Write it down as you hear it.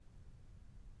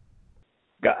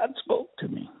God spoke to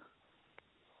me,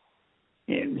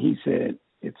 and he said,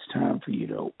 it's time for you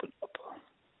to open up a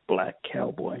Black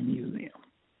Cowboy Museum.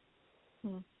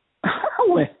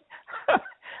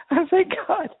 I said,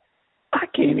 God, I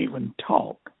can't even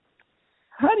talk.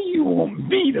 How do you want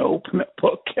me to open up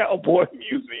a cowboy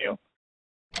museum?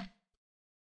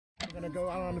 We're going to go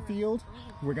out on the field.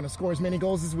 We're going to score as many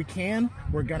goals as we can.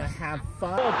 We're going to have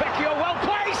fun. Oh, Vecchio, well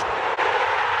placed.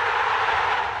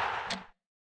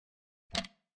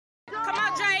 Come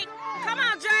on, Jake. Come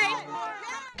on, Jake.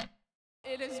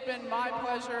 It has been my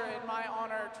pleasure and my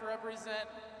honor to represent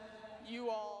you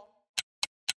all.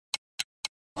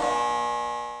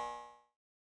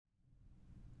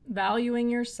 Valuing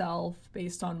yourself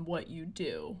based on what you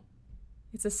do.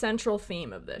 It's a central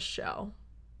theme of this show.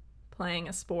 Playing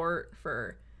a sport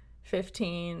for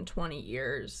 15, 20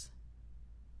 years.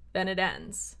 Then it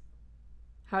ends.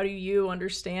 How do you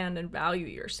understand and value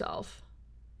yourself?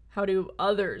 How do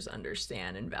others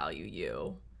understand and value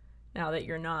you now that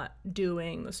you're not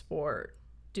doing the sport,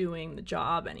 doing the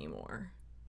job anymore?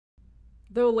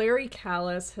 Though Larry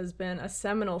Callis has been a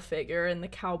seminal figure in the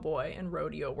cowboy and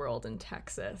rodeo world in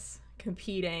Texas,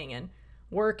 competing and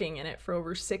working in it for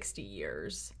over 60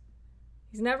 years,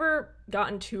 he's never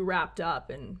gotten too wrapped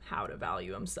up in how to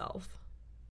value himself.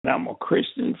 I'm a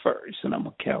Christian first, and I'm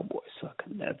a cowboy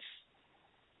second.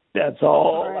 That's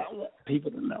all I want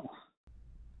people to know.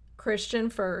 Christian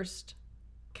first,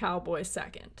 cowboy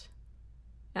second.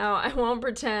 Now, I won't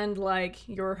pretend like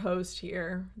your host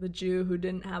here, the Jew who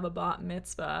didn't have a bat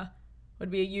mitzvah, would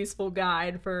be a useful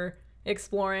guide for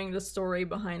exploring the story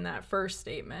behind that first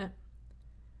statement.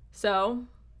 So,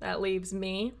 that leaves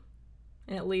me,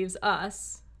 and it leaves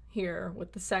us here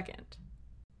with the second.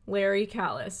 Larry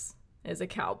Callis is a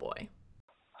cowboy.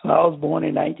 I was born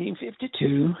in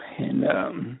 1952, and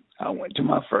I went to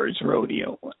my first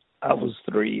rodeo when I was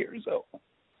 3 years old.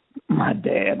 My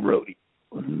dad rodeoed,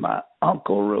 my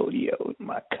uncle rodeoed,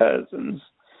 my cousins,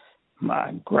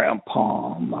 my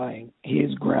grandpa,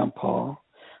 his grandpa.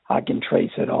 I can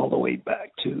trace it all the way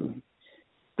back to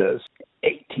the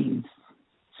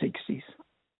 1860s.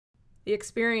 The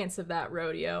experience of that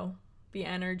rodeo, the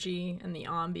energy and the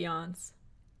ambiance,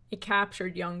 it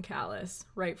captured young Callis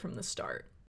right from the start.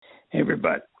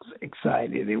 Everybody was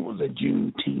excited. It was a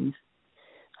Juneteenth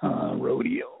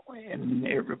rodeo, and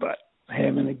everybody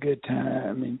having a good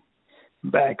time. And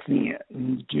back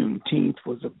then, Juneteenth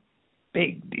was a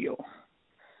big deal.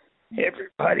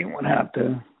 Everybody went out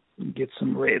to get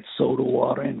some red soda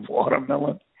water and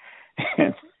watermelon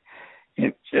and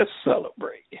just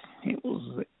celebrate. It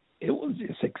was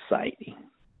just exciting.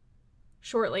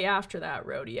 Shortly after that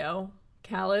rodeo,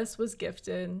 Callis was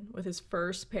gifted with his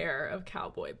first pair of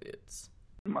cowboy boots.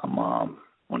 My mom,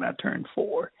 when I turned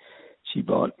 4, she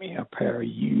bought me a pair of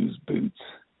used boots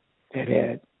that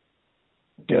had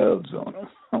doves on them,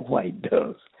 white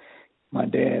doves. My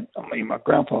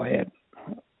grandpa had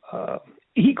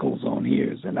eagles on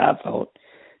his, and I thought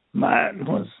mine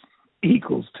was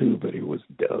eagles too, but it was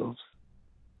doves.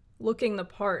 Looking the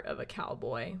part of a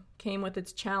cowboy came with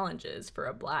its challenges for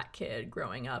a black kid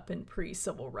growing up in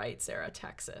pre-civil rights era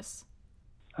Texas.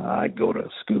 I'd go to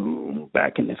school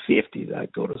back in the 50s.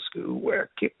 I'd go to school,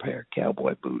 wear a pair of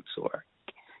cowboy boots or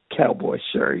a cowboy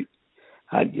shirt.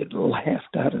 I'd get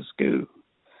laughed out of school.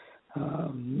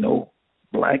 No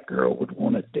black girl would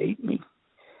want to date me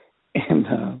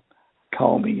and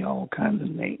call me all kinds of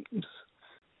names.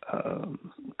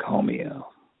 Call me a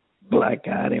black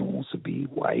guy that wants to be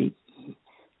white.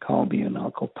 Call me an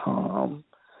Uncle Tom.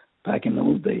 Back in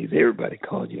those days, everybody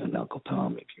called you an Uncle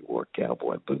Tom if you wore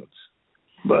cowboy boots.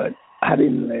 But I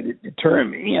didn't let it deter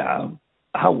me.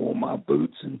 I wore my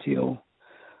boots until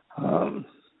I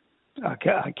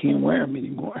can't wear them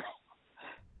anymore.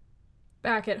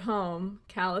 Back at home,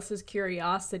 Callis's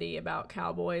curiosity about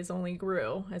cowboys only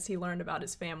grew as he learned about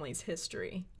his family's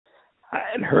history. I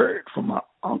had heard from my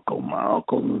uncle. My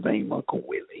uncle was named Uncle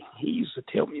Willie. He used to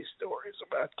tell me stories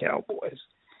about cowboys.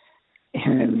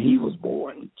 And he was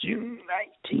born June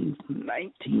 19th,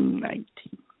 1919.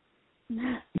 He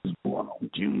was born on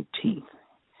Juneteenth.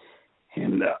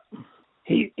 And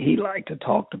he liked to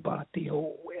talk about the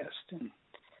Old West. And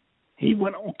he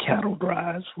went on cattle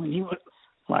drives when he was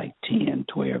like 10,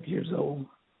 12 years old.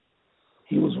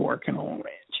 He was working on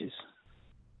ranches.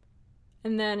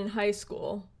 And then in high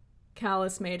school,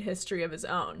 Callis made history of his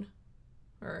own.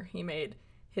 Or he made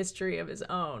history of his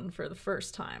own for the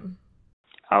first time.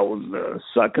 I was the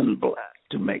second black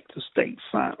to make the state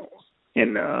finals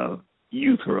in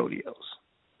youth rodeos.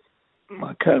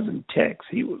 My cousin Tex,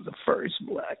 he was the first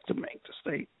black to make the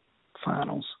state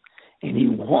finals, and he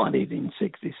won it in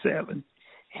 67,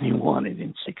 and he won it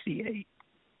in 68.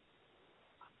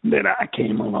 Then I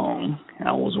came along.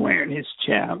 I was wearing his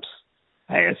chaps.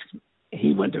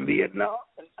 He went to Vietnam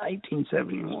in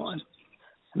 1971,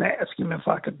 and I asked him if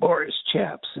I could borrow his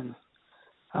chaps, and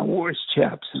I wore his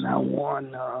chaps, and I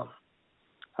won.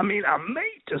 I made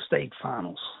the state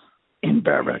finals in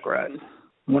bareback riding.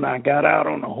 When I got out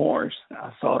on the horse,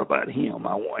 I thought about him.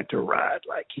 I wanted to ride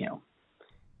like him.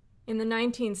 In the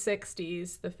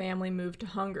 1960s, the family moved to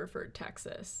Hungerford,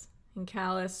 Texas, and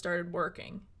Callis started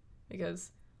working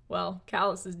because, well,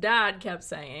 Callis's dad kept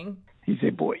saying, he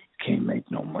said, boy, you can't make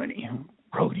no money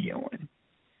rodeoing.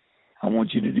 I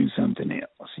want you to do something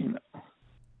else, you know.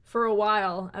 For a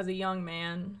while, as a young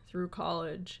man, through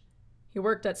college, he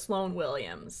worked at Sloan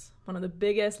Williams, one of the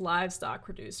biggest livestock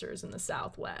producers in the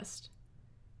Southwest.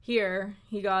 Here,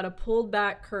 he got a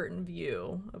pulled-back curtain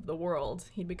view of the world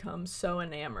he'd become so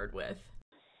enamored with.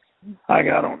 I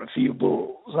got on a few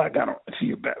bulls. I got on a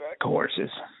few bareback horses.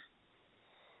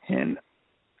 And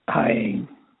I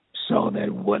saw that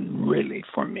it wasn't really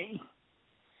for me.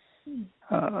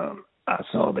 I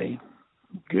saw the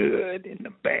good and the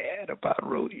bad about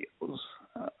rodeos.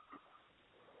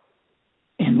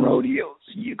 In rodeos,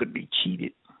 you could be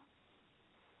cheated.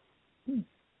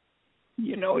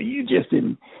 You know, you just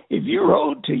didn't, if you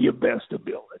rode to your best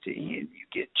ability and you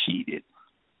get cheated,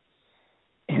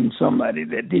 and somebody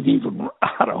that didn't even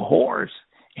ride a horse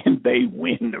and they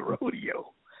win the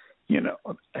rodeo, you know,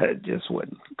 it just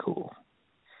wasn't cool.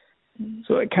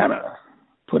 So it kind of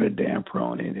put a damper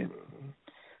on it, and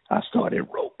I started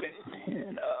roping.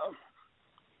 And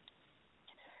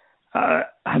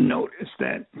I noticed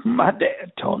that my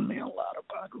dad taught me a lot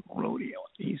about rodeo.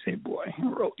 He said, boy,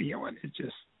 rodeoing is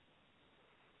just,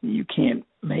 you can't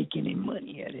make any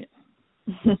money at it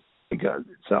because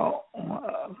it's all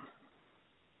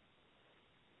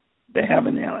they have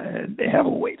a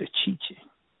way to cheat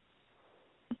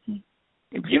you.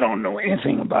 If you don't know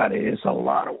anything about it, it's a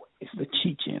lot of ways to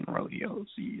cheat you in rodeos.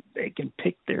 They can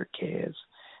pick their calves.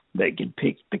 They can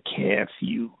pick the calf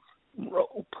you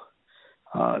rope.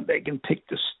 They can pick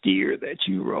the steer that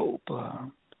you rope.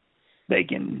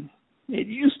 It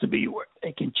used to be where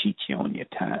they can cheat you on your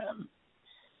time.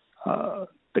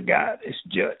 The guy that's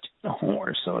judged the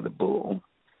horse or the bull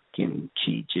can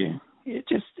cheat you.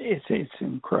 It's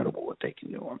incredible what they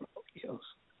can do on rodeos.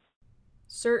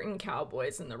 Certain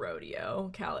cowboys in the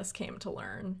rodeo, Callis came to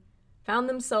learn, found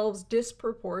themselves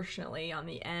disproportionately on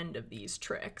the end of these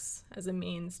tricks as a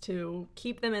means to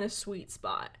keep them in a sweet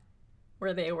spot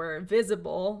where they were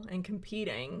visible and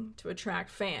competing to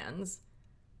attract fans,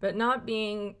 but not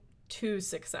being too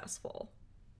successful.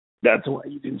 That's why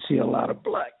you didn't see a lot of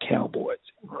black cowboys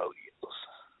in rodeos,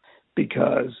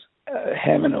 because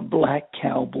having a black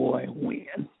cowboy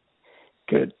win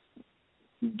could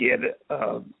get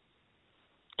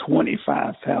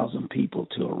 25,000 people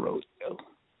to a rodeo.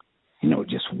 You know,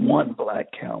 just one black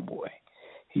cowboy.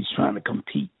 He's trying to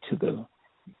compete to the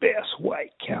best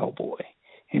white cowboy,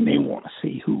 and they want to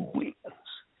see who wins.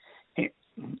 And,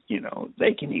 you know,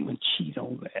 they can even cheat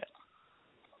on that,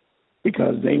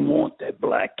 because they want that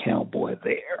black cowboy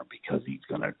there because he's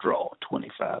going to draw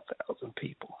 25,000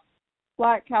 people.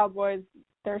 Black cowboys,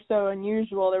 they're so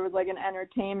unusual. There was like an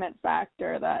entertainment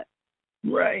factor that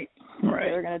Right.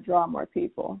 they're going to draw more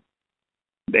people.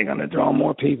 They're going to draw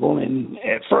more people, and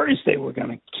at first they were going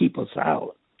to keep us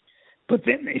out, but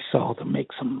then they saw to make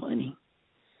some money.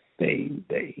 They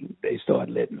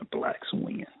started letting the blacks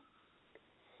win,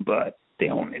 but they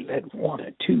only let one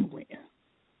or two win,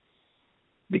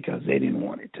 because they didn't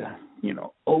want it to, you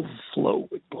know, overflow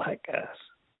with black guys.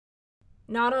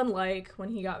 Not unlike when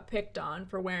he got picked on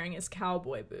for wearing his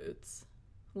cowboy boots.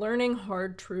 Learning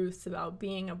hard truths about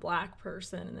being a black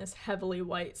person in this heavily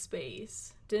white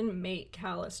space didn't make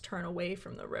Callis turn away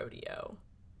from the rodeo.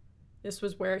 This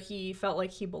was where he felt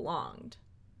like he belonged.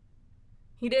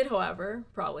 He did, however,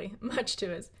 probably much to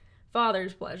his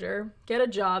father's pleasure, get a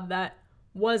job that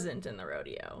wasn't in the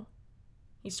rodeo.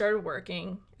 He started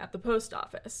working at the post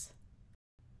office.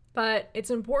 But it's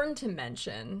important to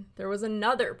mention there was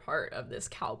another part of this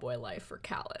cowboy life for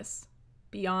Callis,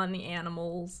 beyond the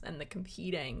animals and the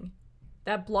competing,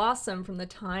 that blossomed from the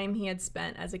time he had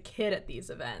spent as a kid at these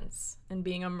events and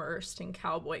being immersed in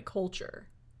cowboy culture.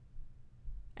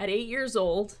 At 8 years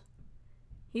old,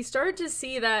 he started to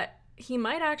see that he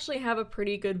might actually have a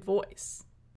pretty good voice.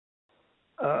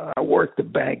 I worked the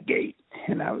back gate,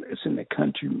 and I listened to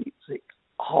country music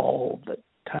all the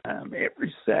time,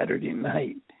 every Saturday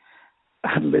night.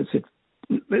 I'd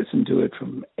listen to it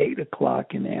from 8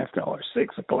 o'clock in the afternoon or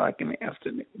 6 o'clock in the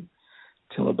afternoon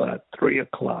till about 3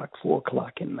 o'clock, 4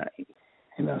 o'clock at night.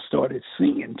 And I started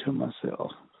singing to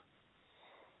myself.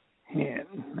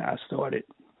 And I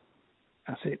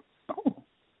I said, oh,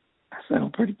 I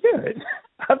sound pretty good.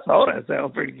 I thought I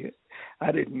sounded pretty good.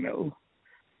 I didn't know.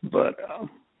 But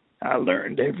I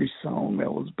learned every song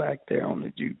that was back there on the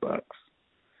jukebox.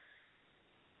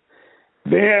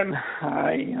 Then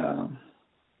I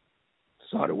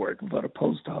started working for the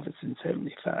post office in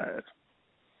 75.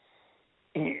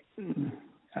 And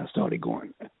I started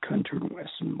going to country and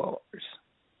western bars.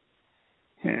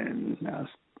 And I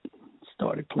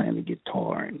started playing the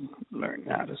guitar and learning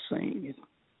how to sing. And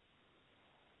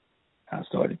I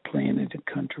started playing in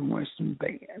the country and western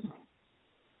band.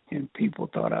 And people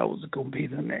thought I was going to be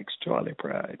the next Charley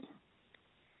Pride.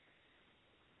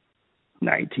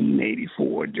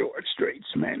 1984, George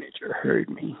Strait's manager heard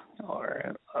me,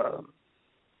 or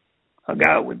a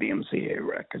guy with the MCA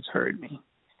Records heard me.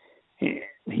 And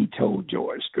he told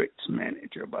George Strait's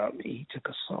manager about me. He took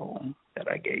a song that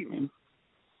I gave him.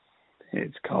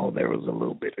 It's called There Was a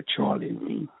Little Bit of Charlie in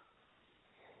Me.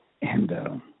 And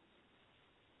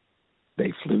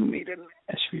they flew me to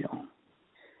Nashville.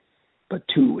 But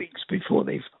 2 weeks before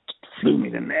they flew me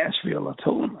to Nashville, I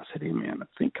told him, I said, hey, man, I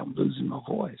think I'm losing my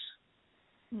voice.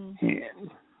 Mm.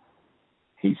 And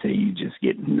he said, you just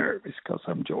getting nervous because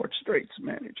I'm George Strait's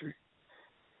manager.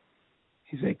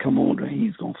 He said, come on,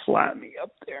 he's going to fly me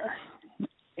up there.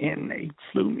 And they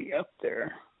flew me up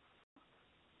there.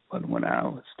 But when I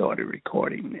started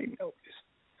recording, they noticed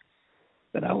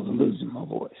that I was losing my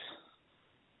voice.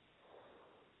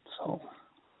 So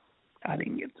I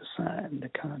didn't get to sign the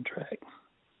contract.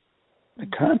 The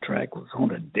contract was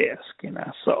on a desk, and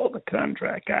I saw the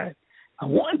contract. I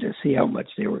wanted to see how much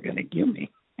they were going to give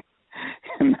me.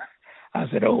 And I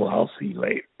said, oh, I'll see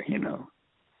later, you know.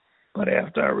 But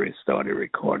after I started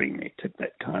recording, they took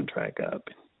that contract up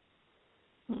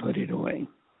and put it away.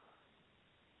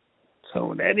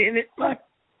 So that ended my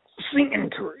singing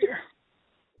career.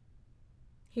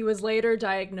 He was later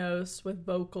diagnosed with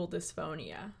vocal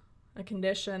dysphonia, a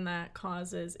condition that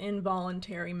causes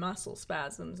involuntary muscle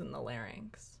spasms in the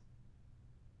larynx.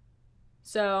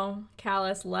 So,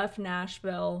 Callis left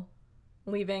Nashville,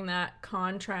 leaving that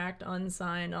contract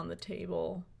unsigned on the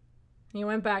table. He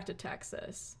went back to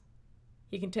Texas.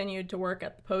 He continued to work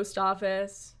at the post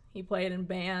office. He played in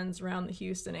bands around the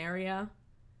Houston area.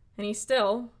 And he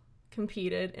still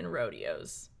competed in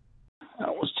rodeos. I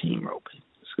was team roping.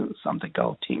 It's something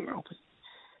called team roping.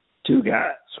 Two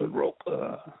guys would rope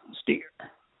a steer.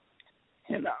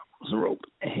 And I was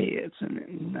roping the heads, and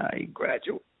then I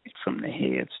graduated from the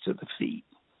heads to the feet.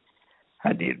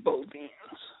 I did both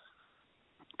ends.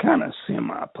 Kind of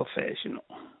semi-professional.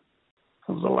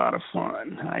 It was a lot of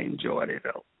fun. I enjoyed it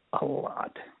a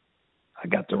lot. I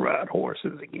got to ride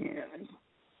horses again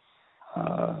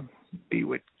and be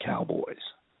with cowboys.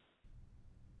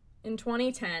 In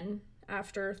 2010,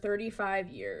 after 35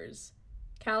 years,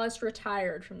 Callis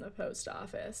retired from the post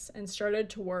office and started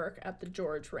to work at the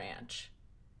George Ranch.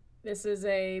 This is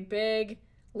a big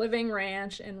living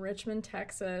ranch in Richmond,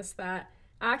 Texas that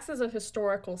acts as a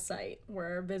historical site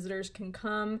where visitors can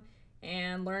come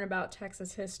and learn about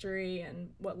Texas history and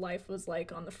what life was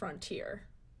like on the frontier.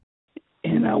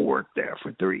 And I worked there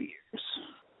for 3 years.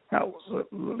 I was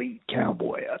a lead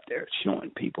cowboy out there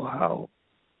showing people how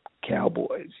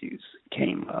cowboys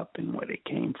came up and where they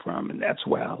came from. And that's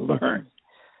where I learned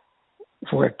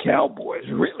where cowboys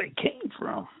really came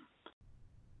from.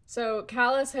 So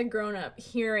Callis had grown up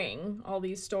hearing all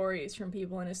these stories from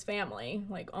people in his family,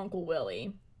 like Uncle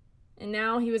Willie. And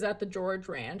now he was at the George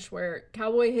Ranch, where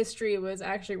cowboy history was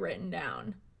actually written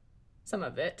down. Some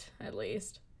of it, at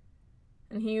least.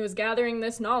 And he was gathering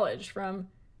this knowledge from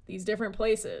these different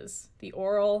places, the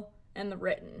oral and the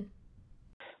written.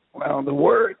 Well, the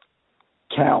word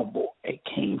cowboy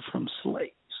came from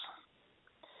slaves.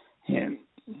 And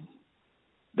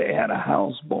they had a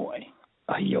house boy,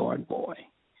 a yard boy,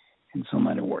 and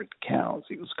somebody worked cows.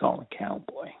 He was called a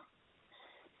cowboy.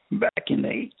 Back in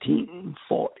the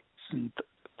 1840s and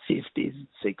 50s and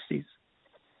 60s,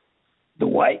 the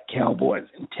white cowboys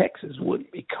in Texas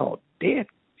wouldn't be called dead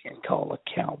and called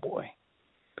a cowboy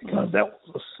because that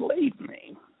was a slave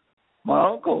name. My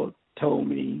uncle told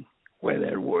me where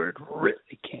that word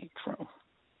really came from.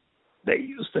 They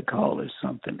used to call it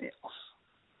something else.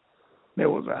 There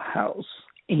was a house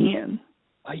inn,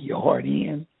 a yard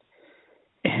inn,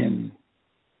 and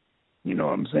you know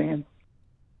what I'm saying?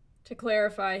 To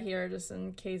clarify here, just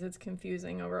in case it's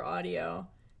confusing over audio,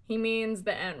 he means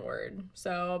the N-word.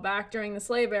 So back during the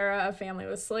slave era, a family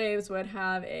with slaves would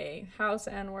have a house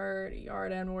N-word, a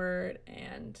yard N-word,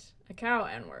 and a cow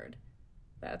N-word.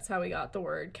 That's how we got the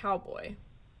word cowboy.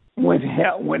 When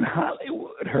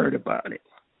Hollywood heard about it,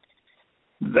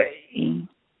 they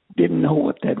didn't know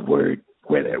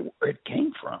where that word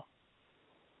came from.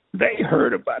 they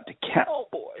heard about the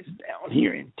Cowboys down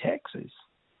here in Texas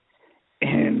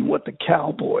and what the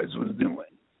Cowboys was doing.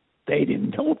 They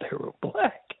didn't know they were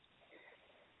black.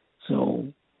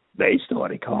 So they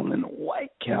started calling the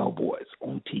white Cowboys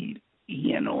on TV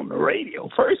and on the radio.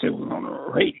 First it was on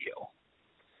the radio.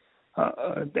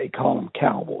 They call them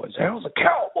cowboys. There was a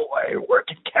cowboy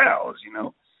working cows, you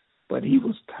know. But he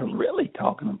was really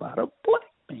talking about a black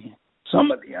man.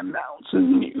 Some of the announcers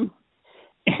knew,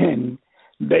 and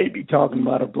they'd be talking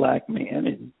about a black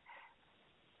man,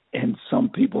 and some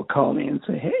people call in and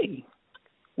say, hey,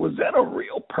 was that a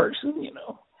real person, you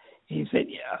know? He said,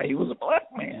 yeah, he was a black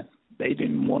man. They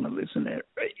didn't want to listen to that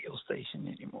radio station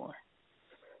anymore.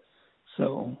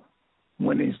 So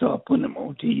when they started putting them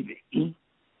on TV,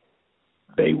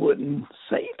 they wouldn't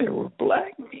say they were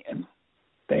black men.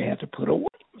 They had to put a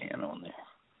white man on there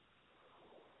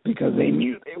because they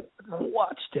knew they wouldn't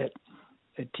watch that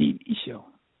TV show.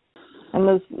 And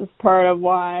this is part of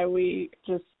why we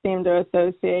just seem to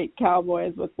associate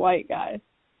cowboys with white guys.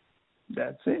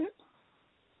 That's it.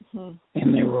 Mm-hmm.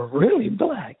 And they were really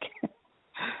black.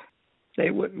 They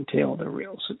wouldn't tell the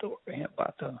real story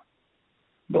about the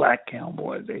black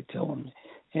cowboys. They tell them.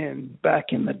 And back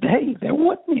in the day, there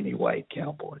wasn't any white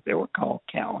cowboys. They were called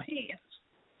cowhands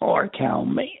or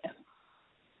cowman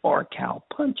or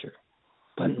cowpuncher,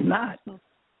 but not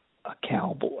a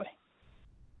cowboy.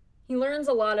 He learns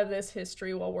a lot of this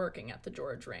history while working at the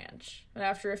George Ranch. But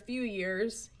after a few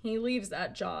years, he leaves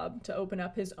that job to open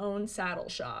up his own saddle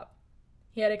shop.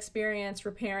 He had experience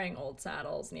repairing old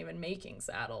saddles and even making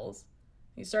saddles.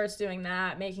 He starts doing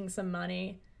that, making some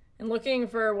money, and looking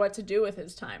for what to do with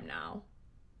his time now.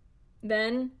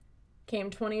 Then came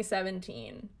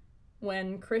 2017,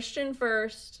 when Christian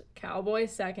first, cowboy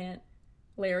second,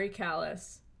 Larry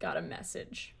Callis got a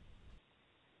message.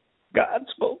 God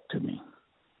spoke to me.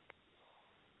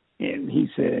 And he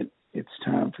said, it's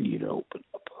time for you to open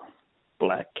up a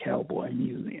black cowboy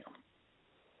museum.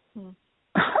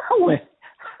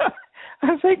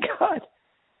 I said, God,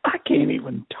 I can't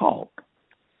even talk.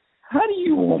 How do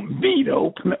you want me to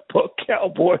open up a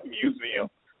cowboy museum?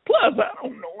 Plus, I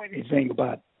don't know anything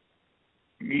about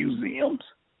museums.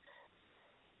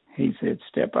 He said,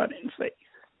 step out in faith.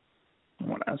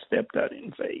 When I stepped out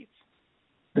in faith,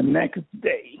 the next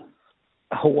day,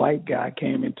 a white guy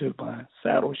came into my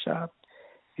saddle shop,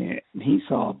 and he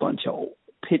saw a bunch of old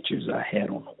pictures I had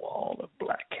on the wall of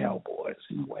black cowboys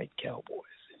and white cowboys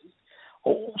and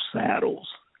old saddles.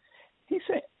 He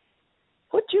said,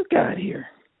 what you got here?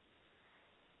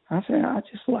 I said, I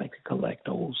just like to collect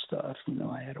old stuff. You know,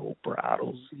 I had old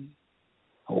bridles and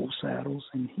old saddles.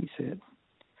 And he said,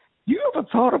 you ever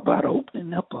thought about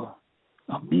opening up a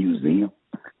museum?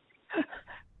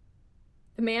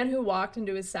 The man who walked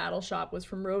into his saddle shop was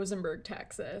from Rosenberg,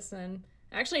 Texas, and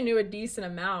actually knew a decent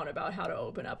amount about how to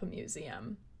open up a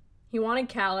museum. He wanted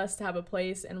Callis to have a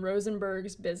place in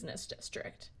Rosenberg's business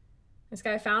district. This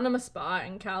guy found him a spot,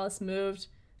 and Callis moved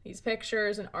these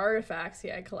pictures and artifacts he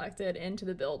had collected into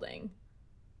the building.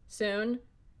 Soon,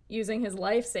 using his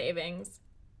life savings,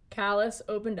 Callis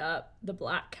opened up the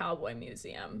Black Cowboy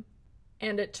Museum,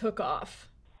 and it took off.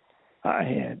 I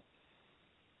had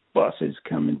buses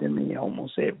coming to me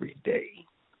almost every day,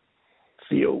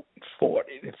 filled 40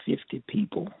 to 50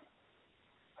 people.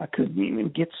 I couldn't even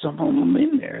get some of them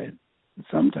in there.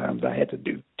 Sometimes I had to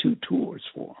do 2 tours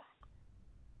for them.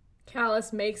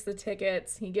 Callis makes the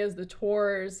tickets, he gives the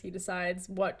tours, he decides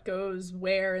what goes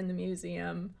where in the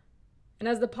museum. And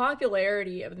as the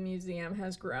popularity of the museum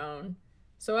has grown,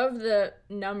 so have the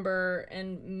number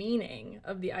and meaning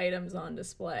of the items on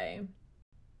display.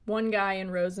 One guy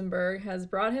in Rosenberg has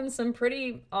brought him some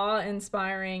pretty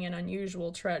awe-inspiring and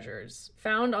unusual treasures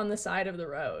found on the side of the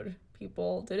road.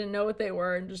 People didn't know what they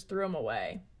were and just threw them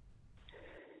away.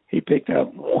 He picked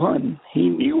up one. He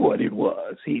knew what it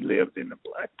was. He lived in the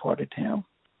black part of town.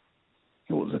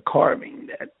 It was a carving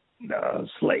that a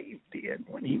slave did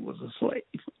when he was a slave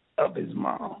of his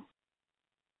mom.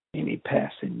 And he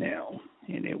passed it down,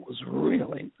 and it was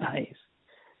really nice.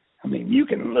 I mean, you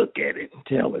can look at it and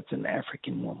tell it's an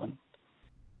African woman.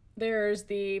 There's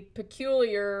the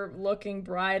peculiar-looking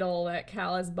bridle that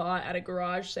Callis bought at a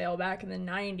garage sale back in the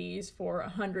 90s for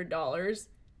 $100.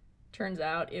 Turns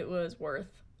out it was worth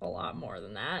a lot more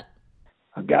than that.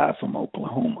 A guy from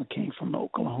Oklahoma came from the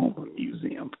Oklahoma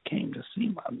Museum, came to see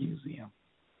my museum.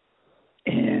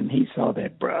 And he saw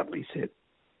that bridle. He said,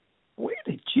 where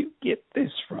did you get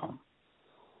this from?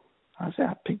 I said,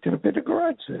 I picked it up at a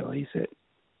garage sale. He said,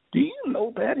 do you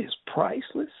know that is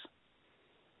priceless?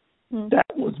 That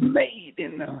was made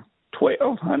in the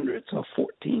 1200s or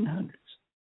 1400s.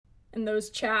 And those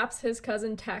chaps his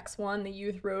cousin Tex won the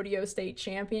youth rodeo state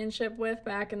championship with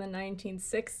back in the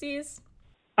 1960s.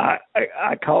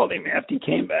 I called him after he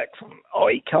came back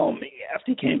he called me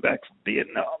after he came back from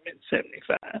Vietnam in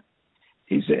 75.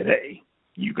 He said, "Hey,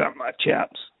 you got my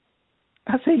chaps?"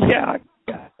 I said, "Yeah, I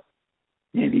got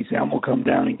it." And he said, "I'm going to come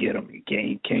down and get them."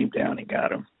 He came down and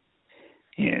got them.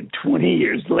 And 20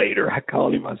 years later, I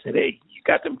called him. I said, "Hey, you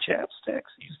got them chaps, Tex?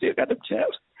 You still got them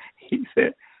chaps?" He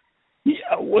said,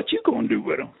 "Yeah, what you going to do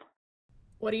with them?"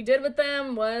 What he did with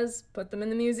them was put them in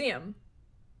the museum.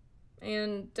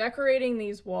 And decorating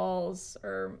these walls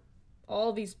are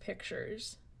all these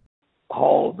pictures.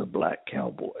 All the black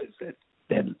cowboys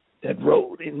that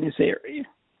rode in this area.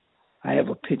 I have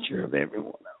a picture of every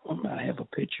one of them. I have a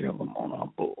picture of them on a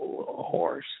bull or a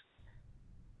horse.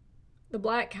 The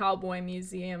Black Cowboy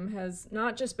Museum has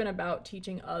not just been about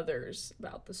teaching others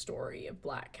about the story of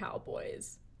black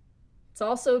cowboys. It's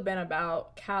also been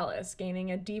about Callis gaining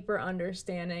a deeper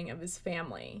understanding of his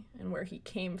family and where he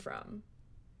came from.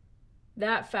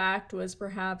 That fact was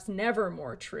perhaps never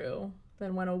more true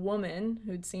than when a woman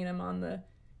who'd seen him on the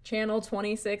Channel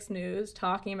 26 news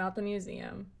talking about the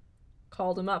museum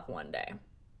called him up one day.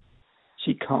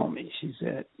 She called me. She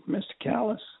said, "Mr.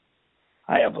 Callis,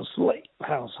 I have a slave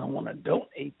house I want to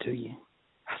donate to you."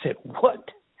 I said,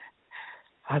 "What?"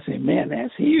 I said, "Man,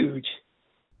 that's huge."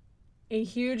 A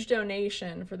huge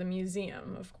donation for the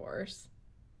museum, of course.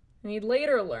 And he'd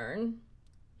later learn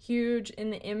huge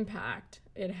in the impact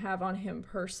it'd have on him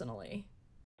personally.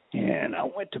 And I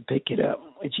went to pick it up.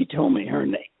 When she told me her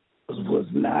name was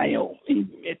Naomi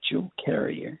Mitchell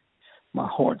Carrier, my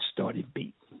heart started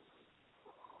beating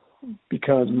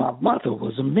because my mother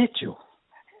was a Mitchell.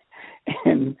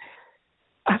 And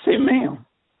I said, "Ma'am,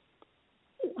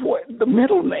 what the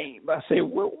middle name?" I said,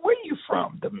 where are you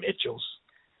from, the Mitchells?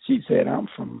 She said, "I'm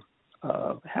from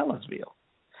Hallisville."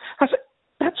 I said,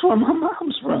 "That's where my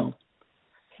mom's from."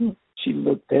 She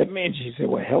looked at me and she said,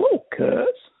 "Well, hello,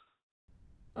 cuz."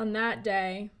 On that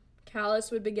day, Callis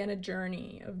would begin a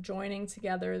journey of joining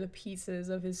together the pieces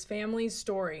of his family's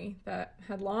story that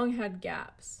had long had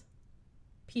gaps.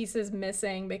 Pieces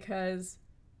missing because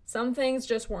some things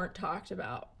just weren't talked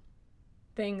about.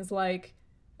 Things like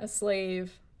a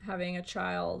slave having a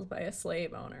child by a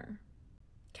slave owner.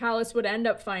 Callis would end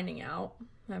up finding out,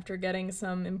 after getting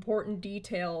some important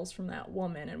details from that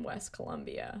woman in West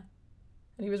Columbia,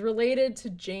 that he was related to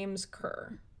James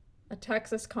Kerr, a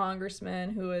Texas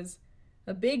congressman who was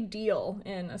a big deal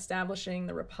in establishing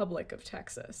the Republic of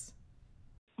Texas.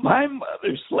 My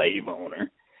mother's slave owner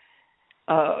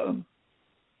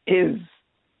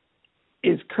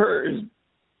is Kerr's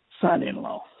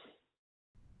son-in-law.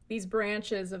 These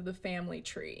branches of the family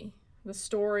tree, the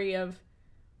story of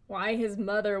why his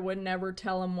mother would never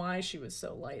tell him why she was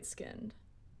so light-skinned.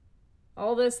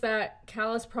 All this that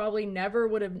Callis probably never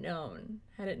would have known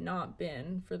had it not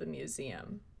been for the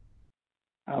museum.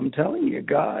 I'm telling you,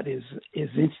 God is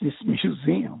in this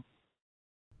museum.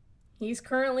 He's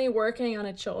currently working on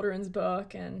a children's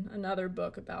book and another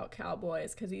book about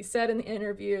cowboys because he said in the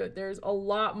interview there's a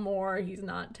lot more he's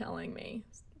not telling me.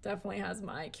 Definitely has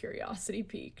my curiosity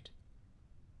piqued.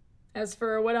 As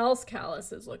for what else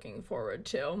Callis is looking forward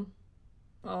to,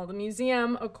 well, the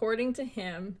museum, according to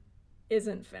him,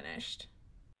 isn't finished.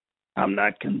 I'm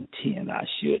not content. I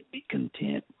should be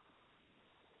content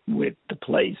with the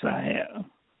place I have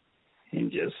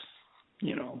and just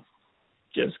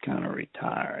kind of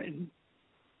retire and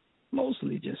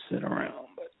mostly just sit around.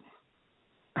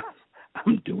 But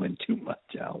I'm doing too much.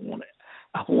 I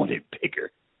want it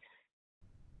bigger.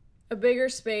 A bigger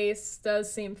space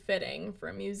does seem fitting for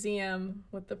a museum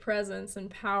with the presence and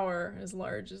power as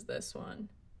large as this one.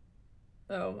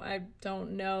 Though I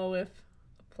don't know if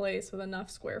a place with enough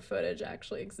square footage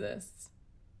actually exists.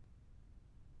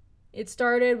 It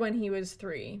started when he was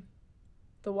 3.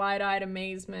 The wide-eyed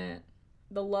amazement,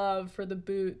 the love for the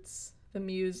boots, the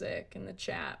music, and the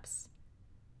chaps.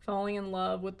 Falling in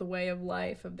love with the way of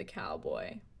life of the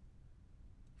cowboy.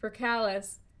 For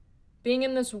Callis, being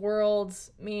in this world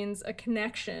means a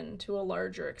connection to a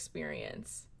larger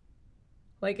experience.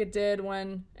 Like it did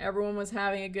when everyone was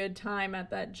having a good time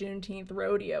at that Juneteenth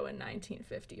rodeo in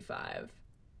 1955.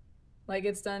 Like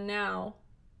it's done now,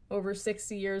 over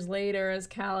 60 years later, as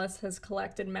Callis has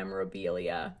collected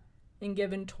memorabilia and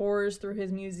given tours through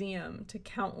his museum to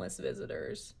countless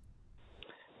visitors.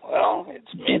 Well,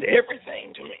 it's meant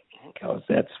everything to me because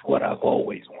that's what I've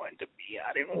always wanted to be.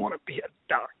 I didn't want to be a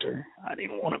doctor. I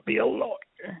didn't want to be a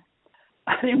lawyer.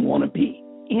 I didn't want to be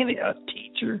a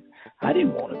teacher. I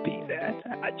didn't want to be that.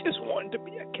 I just wanted to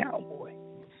be a cowboy.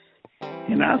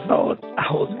 And I thought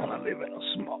I was going to live in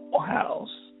a small house,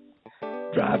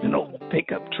 drive an old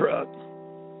pickup truck,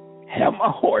 have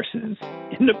my horses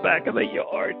in the back of the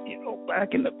yard,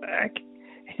 back in the back,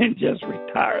 and just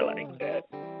retire like that.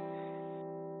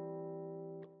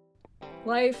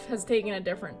 Life has taken a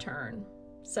different turn,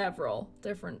 several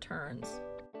different turns.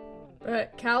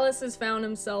 But Callis has found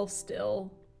himself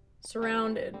still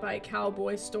surrounded by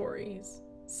cowboy stories,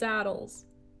 saddles,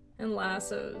 and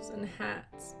lassos and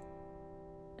hats.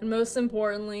 And most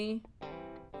importantly,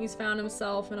 he's found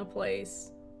himself in a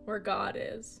place where God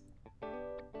is.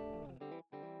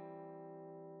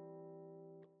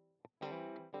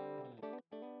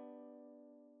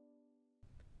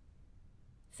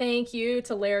 Thank you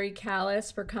to Larry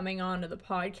Callis for coming on to the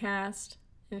podcast,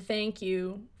 and thank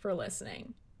you for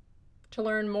listening. To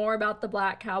learn more about the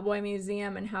Black Cowboy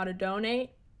Museum and how to donate,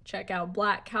 check out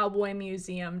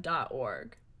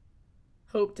blackcowboymuseum.org.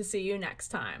 Hope to see you next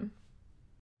time.